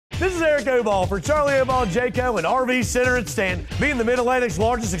This is Eric Oball for Charlie Oball Jayco and RV Center and Stand. Being the Mid-Atlantic's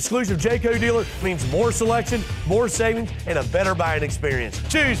largest exclusive Jayco dealer means more selection, more savings, and a better buying experience.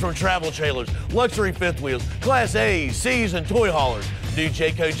 Choose from travel trailers, luxury fifth wheels, Class A's, C's, and toy haulers. New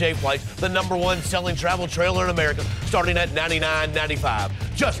Jayco J-Flight, the #1 selling travel trailer in America, starting at $99.95.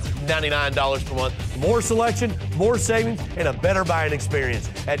 Just $99 per month. More selection, more savings, and a better buying experience.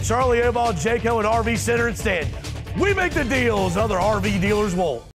 At Charlie Oball Jayco and RV Center and Stand, we make the deals other RV dealers won't.